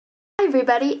Hi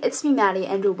everybody, it's me Maddie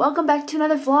and welcome back to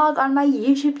another vlog on my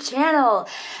YouTube channel.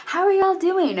 How are y'all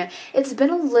doing? It's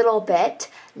been a little bit,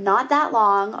 not that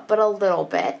long, but a little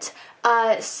bit,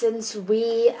 since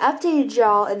we updated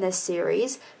y'all in this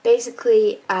series.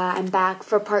 Basically, I'm back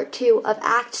for part 2 of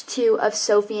Act 2 of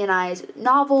Sophie and I's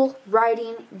novel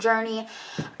writing journey.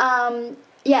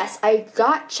 Yes, I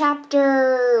got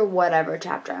whatever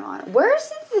chapter I'm on.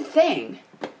 Where's the thing?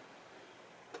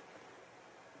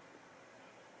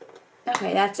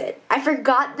 Okay, that's it. I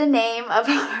forgot the name of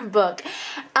our book.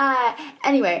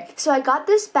 Anyway, so I got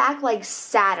this back like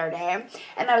Saturday,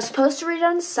 and I was supposed to read it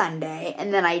on Sunday,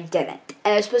 and then I didn't.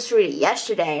 And I was supposed to read it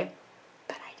yesterday,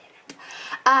 but I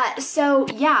didn't. So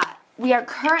yeah, we are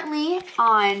currently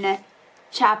on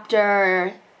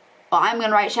I'm going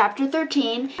to write chapter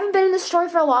 13. I haven't been in the story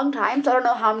for a long time, so I don't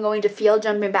know how I'm going to feel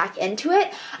jumping back into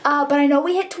it. But I know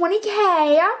we hit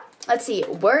 20K. Let's see,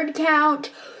 word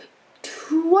count.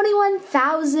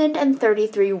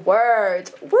 21,033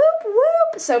 words. Whoop,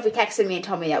 whoop. Sophie texted me and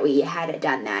told me that we had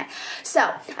done that.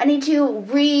 So, I need to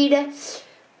read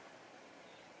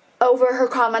over her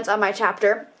comments on my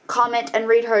chapter, comment and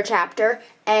read her chapter,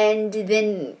 and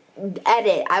then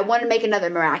edit. I want to make another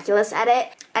Miraculous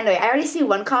edit. Anyway, I already see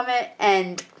one comment,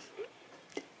 and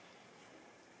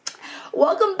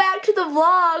welcome back to the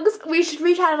vlogs. We should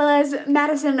retitle as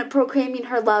Madison proclaiming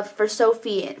her love for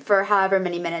Sophie for however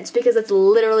many minutes, because that's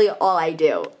literally all I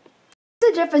do.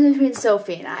 There's a difference between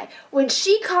Sophie and I. When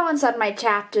she comments on my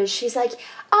chapters, she's like,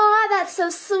 "Aw, that's so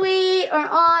sweet," or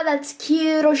 "Aw, that's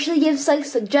cute," or she gives like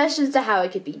suggestions to how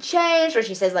it could be changed, or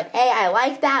she says like, "Hey, I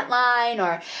like that line,"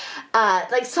 or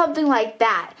like something like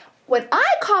that. When I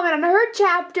comment on her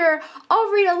chapter,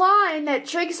 I'll read a line that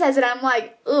Trig says and I'm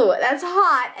like, "Ooh, that's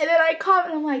hot." And then I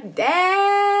comment and I'm like,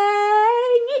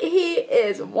 "Dang, he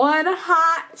is one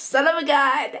hot son of a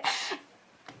gun."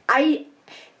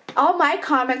 All my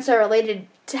comments are related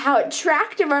to how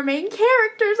attractive our main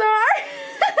characters are.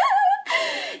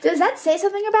 Does that say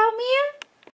something about me?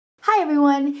 Hi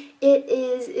everyone, it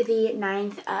is the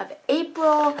 9th of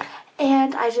April.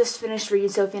 And I just finished reading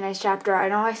Sophie and I's chapter. I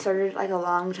know I started like a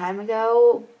long time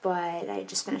ago, but I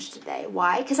just finished today.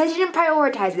 Why? Because I didn't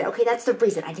prioritize it. Okay, that's the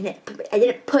reason. I didn't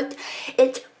put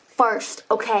it first.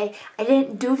 Okay, I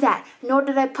didn't do that. Nor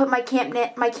did I put my Camp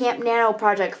Nano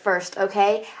project first.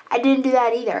 Okay, I didn't do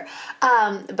that either.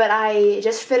 But I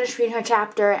just finished reading her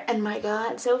chapter, and my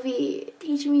God, Sophie,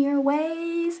 teach me your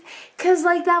ways. Cause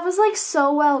like that was like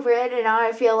so well written, and now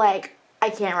I feel like I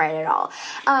can't write at all.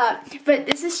 But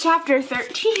this is chapter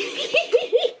 13.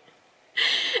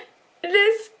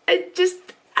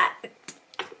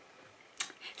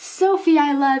 Sophie,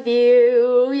 I love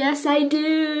you. Yes, I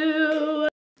do.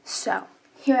 So,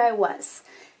 here I was,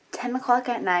 10 o'clock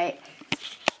at night,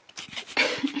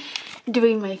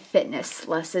 doing my fitness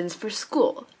lessons for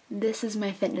school. This is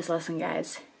my fitness lesson,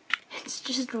 guys. It's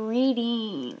just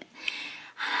reading.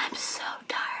 I'm so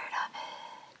tired of it.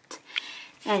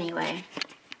 Anyway,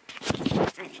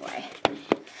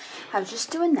 I was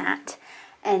just doing that,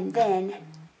 and then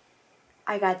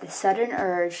I got the sudden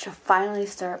urge to finally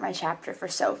start my chapter for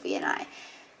Sophie and I.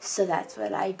 So that's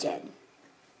what I did.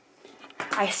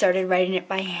 I started writing it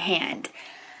by hand,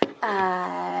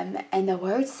 and the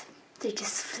words, they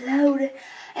just flowed.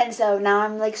 And so now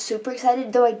I'm like super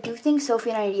excited, though I do think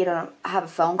Sophie and I need to have a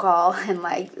phone call and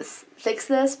like fix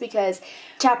this, because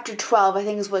chapter 12 I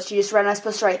think is what she just read. I was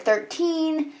supposed to write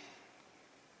 13.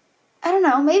 I don't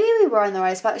know, maybe we were on the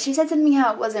right spot. She said something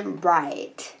how it wasn't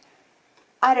right.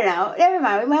 I don't know. Never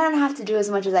mind. We might not have to do as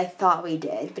much as I thought we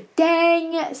did. But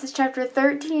dang, this is chapter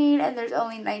 13 and there's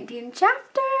only 19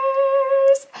 chapters.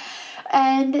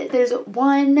 And there's 2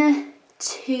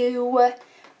 more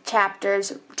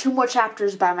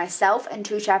chapters by myself and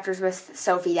 2 chapters with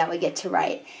Sophie that we get to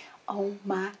write. Oh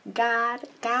my God,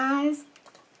 guys.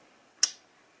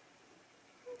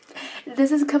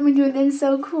 This is coming to an end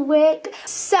so quick.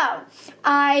 So,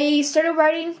 I started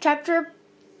writing chapter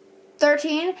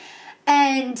 13,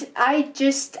 and I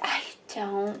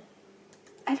don't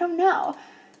know.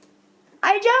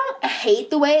 I don't hate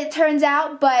the way it turns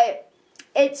out, but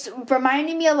it's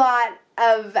reminding me a lot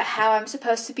of how I'm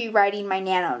supposed to be writing my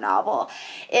nano novel.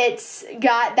 It's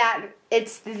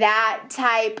that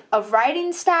type of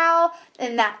writing style,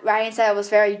 and that writing style was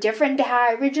very different to how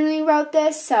I originally wrote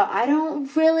this, so I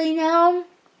don't really know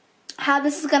how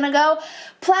this is gonna go,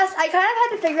 Plus, I kind of had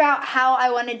to figure out how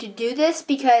I wanted to do this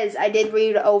because I did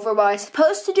read over what I was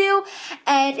supposed to do,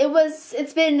 and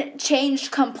it's been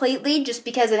changed completely just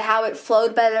because of how it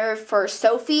flowed better for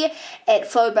Sophie. It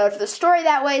flowed better for the story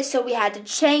that way, so we had to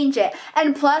change it.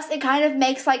 And plus, it kind of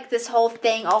makes like this whole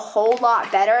thing a whole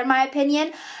lot better in my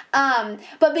opinion.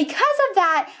 But because of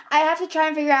that, I have to try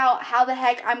and figure out how the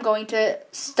heck I'm going to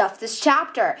stuff this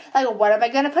chapter. Like, what am I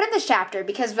going to put in this chapter?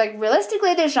 Because, like,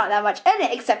 realistically, there's not that much in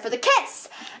it except for the kiss,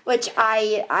 which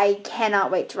I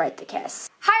cannot wait to write the kiss.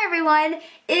 Hi, everyone.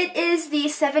 It is the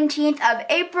 17th of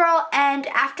April, and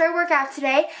after I work out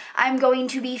today, I'm going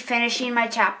to be finishing my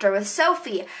chapter with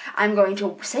Sophie. I'm going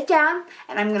to sit down,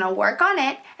 and I'm going to work on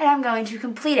it, and I'm going to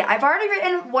complete it. I've already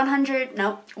written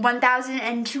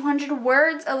 1,200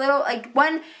 words, a little, like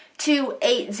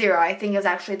 1280, I think is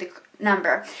actually the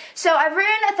number. So I've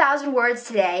written 1,000 words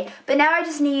today, but now I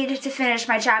just need to finish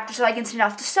my chapter so I can send it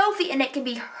off to Sophie, and it can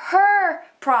be her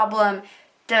problem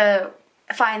to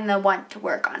find the one to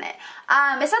work on it.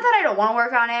 It's not that I don't want to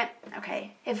work on it.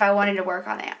 Okay, if I wanted to work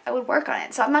on it, I would work on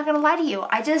it. So I'm not going to lie to you.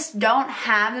 I just don't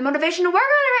have the motivation to work on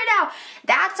it right now.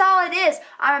 That's all it is.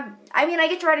 I mean, I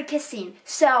get to write a kiss scene,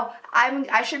 so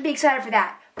I should be excited for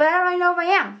that. But I don't really know if I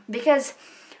am, because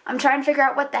I'm trying to figure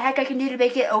out what the heck I can do to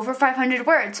make it over 500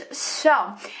 words.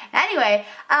 So, anyway,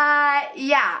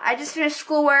 yeah, I just finished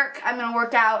schoolwork. I'm going to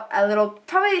work out a little,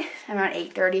 probably around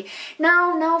 8:30.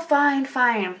 No, fine.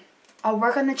 I'll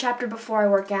work on the chapter before I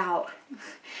work out.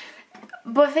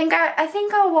 But I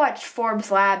think I'll watch Forbes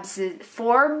Labs'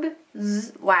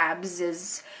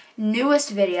 newest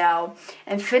video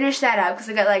and finish that up because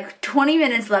I got like 20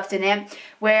 minutes left in it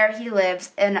where he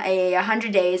lives in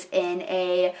 100 days in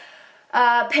a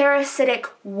parasitic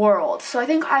world. So I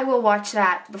think I will watch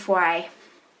that before I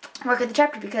work at the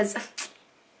chapter because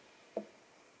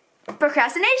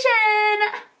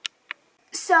procrastination!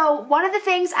 So one of the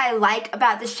things I like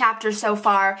about this chapter so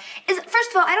far is,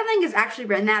 first of all, I don't think it's actually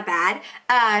written that bad.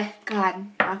 God,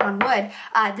 knock on wood.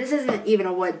 This isn't even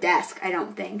a wood desk, I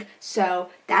don't think. So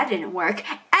that didn't work.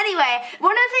 Anyway,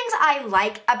 one of the things I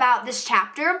like about this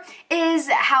chapter is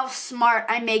how smart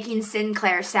I'm making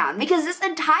Sinclair sound. Because this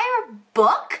entire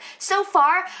book, so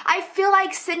far, I feel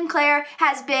like Sinclair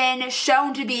has been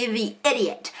shown to be the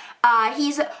idiot.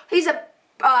 He's a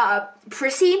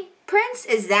prissy prince?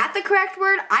 Is that the correct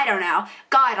word? I don't know.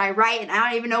 God, I write and I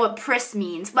don't even know what priss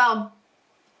means. Well,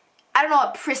 I don't know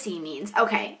what prissy means.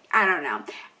 Okay, I don't know.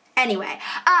 Anyway,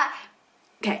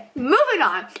 okay, moving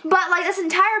on. But like this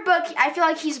entire book, I feel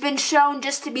like he's been shown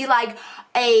just to be like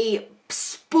a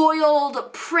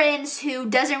spoiled prince who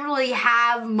doesn't really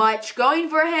have much going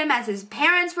for him as his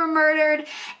parents were murdered,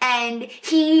 and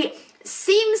he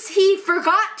seems he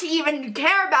forgot to even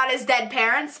care about his dead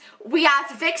parents. We have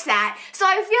to fix that. So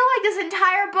I feel like this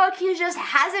entire book, he just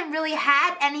hasn't really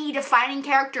had any defining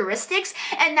characteristics,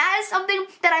 and that is something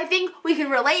that I think we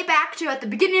can relate back to at the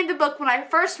beginning of the book when I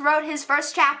first wrote his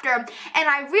first chapter, and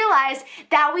I realized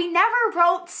that we never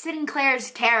wrote Sinclair's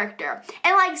character.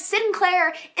 And like,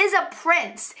 Sinclair is a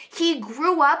prince. He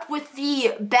grew up with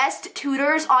the best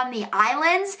tutors on the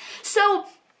islands, so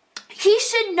he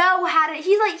should know how to,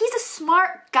 he's a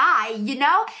smart guy, you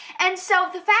know? And so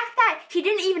the fact that he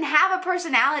didn't even have a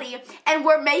personality and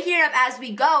we're making it up as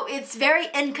we go, it's very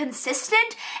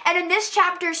inconsistent. And in this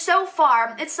chapter so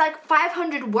far, it's like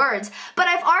 500 words, but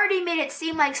I've already made it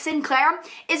seem like Sinclair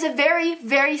is a very,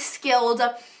 very skilled,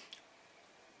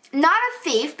 not a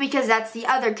thief, because that's the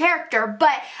other character,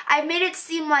 but I've made it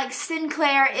seem like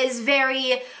Sinclair is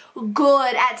very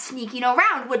good at sneaking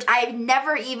around, which I've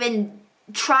never even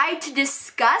tried to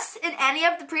discuss in any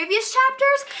of the previous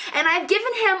chapters, and I've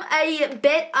given him a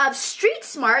bit of street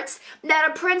smarts that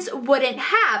a prince wouldn't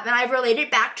have, and I've related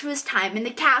back to his time in the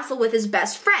castle with his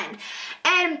best friend.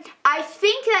 And I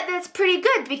think that that's pretty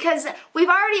good because we've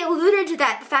already alluded to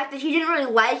that, the fact that he didn't really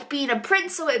like being a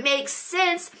prince, so it makes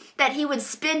sense that he would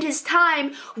spend his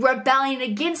time rebelling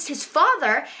against his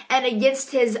father and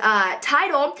against his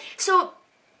title. So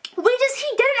he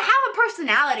didn't have a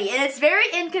personality, and it's very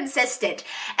inconsistent.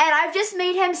 And I've just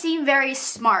made him seem very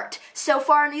smart so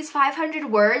far in these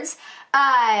 500 words.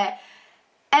 I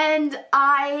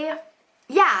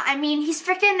mean, he's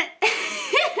freaking...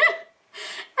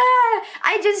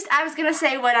 I was gonna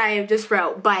say what I just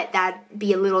wrote, but that'd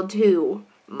be a little too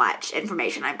much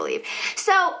information, I believe.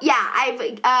 So,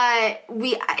 yeah,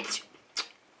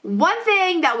 one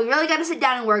thing that we really got to sit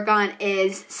down and work on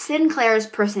is Sinclair's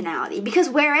personality, because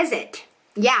where is it?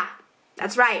 Yeah,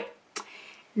 that's right.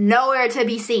 Nowhere to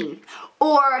be seen.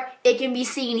 Or it can be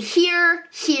seen here,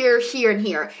 here, here, and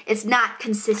here. It's not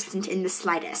consistent in the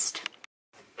slightest.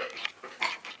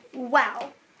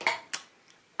 Wow.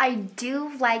 I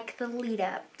do like the lead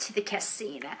up to the kiss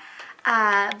scene.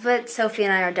 But Sophie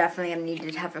and I are definitely going to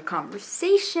need to have a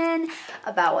conversation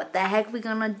about what the heck we're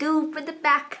going to do for the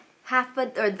back half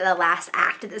of, or the last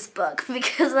act of this book,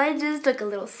 because I just took a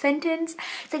little sentence,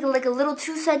 like a little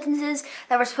 2 sentences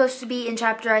that were supposed to be in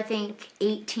chapter, I think,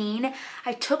 18.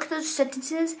 I took those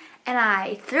sentences and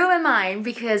I threw them in mine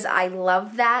because I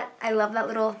love that. I love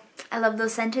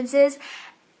those sentences,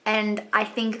 and I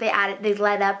think they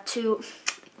led up to,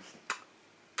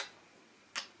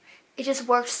 it just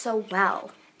worked so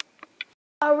well.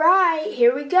 Alright,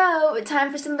 here we go.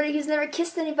 Time for somebody who's never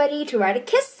kissed anybody to write a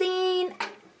kiss scene.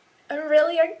 I'm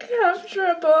really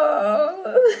uncomfortable.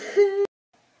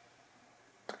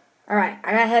 Alright,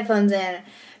 I got headphones in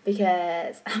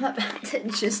because I'm about to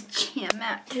just jam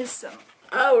out to some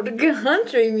old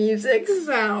country music.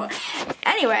 So,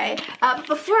 anyway,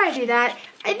 before I do that,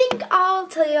 I think I'll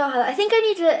tell you all, I think I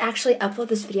need to actually upload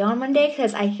this video on Monday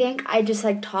because I think I just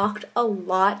talked a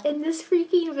lot in this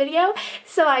freaking video.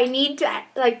 So I need to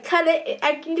cut it,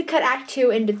 I need to cut Act 2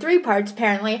 into 3 parts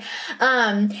apparently.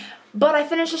 But I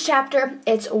finished this chapter.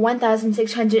 It's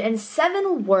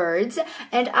 1,607 words,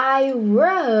 and I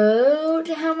wrote,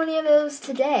 how many of those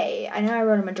today? I know I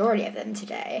wrote a majority of them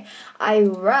today. I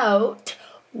wrote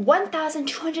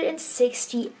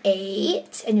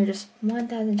 1,268, and you're just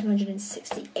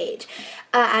 1,268.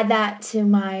 Add that to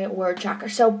my word tracker.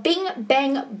 So bing,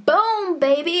 bang, boom,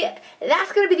 baby.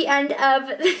 That's going to be the end of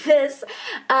this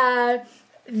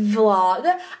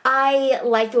vlog. I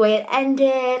like the way it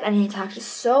ended. I need to talk to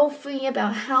Sophie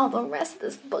about how the rest of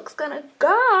this book's gonna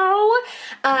go.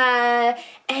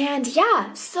 And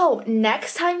yeah, so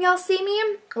next time y'all see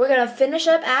me, we're gonna finish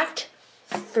up Act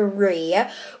 3,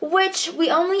 which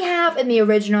we only have in the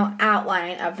original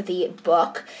outline of the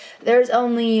book. There's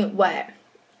only, what,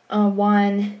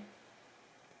 1,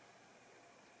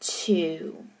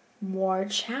 2 more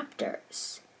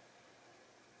chapters.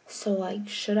 So,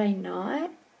 should I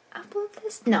not upload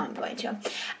this? No, I'm going to.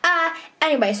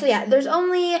 Anyway, so yeah, there's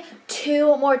only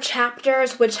 2 more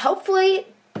chapters, which hopefully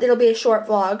it'll be a short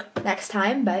vlog next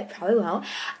time, but probably won't.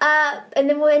 And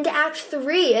then we're into Act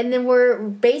 3, and then we're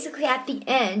basically at the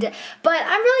end. But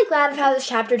I'm really glad of how this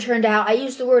chapter turned out. I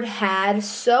used the word had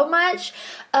so much.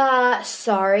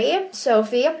 Sorry,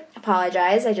 Sophie.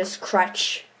 Apologize. I just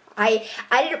crutch. I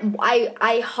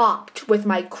hopped with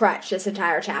my crutch this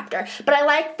entire chapter. But I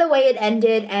liked the way it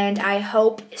ended, and I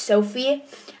hope, Sophie,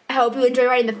 I hope you enjoy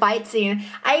writing the fight scene.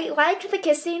 I liked the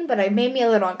kiss scene, but it made me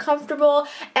a little uncomfortable,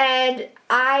 and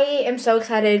I am so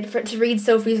excited to read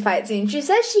Sophie's fight scene. She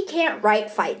says she can't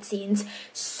write fight scenes,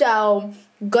 so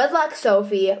good luck,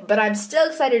 Sophie, but I'm still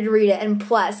excited to read it, and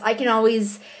plus, I can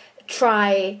always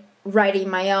try writing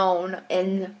my own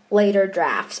in later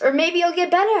drafts, or maybe you'll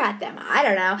get better at them. I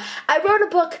don't know. I wrote a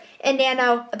book in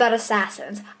Nano about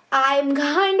assassins. I'm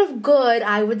kind of good,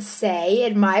 I would say,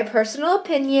 in my personal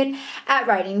opinion, at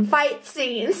writing fight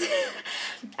scenes.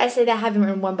 I say that having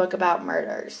written one book about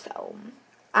murder, so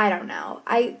I don't know.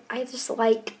 I just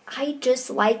like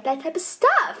that type of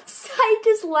stuff. I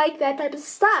just like that type of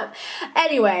stuff.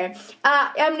 Anyway,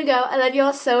 I'm gonna go. I love you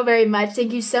all so very much.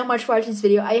 Thank you so much for watching this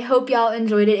video. I hope y'all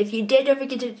enjoyed it. If you did, don't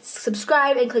forget to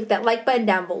subscribe and click that like button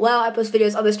down below. I post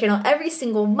videos on this channel every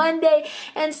single Monday.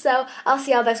 And so, I'll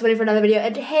see y'all next Monday for another video.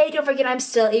 And hey, don't forget I'm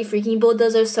still a freaking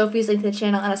bulldozer. Sophie's linked to the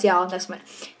channel. And I'll see y'all next Monday.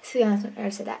 See y'all next Monday. I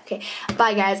said that. Okay.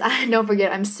 Bye, guys. Don't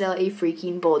forget I'm still a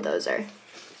freaking bulldozer.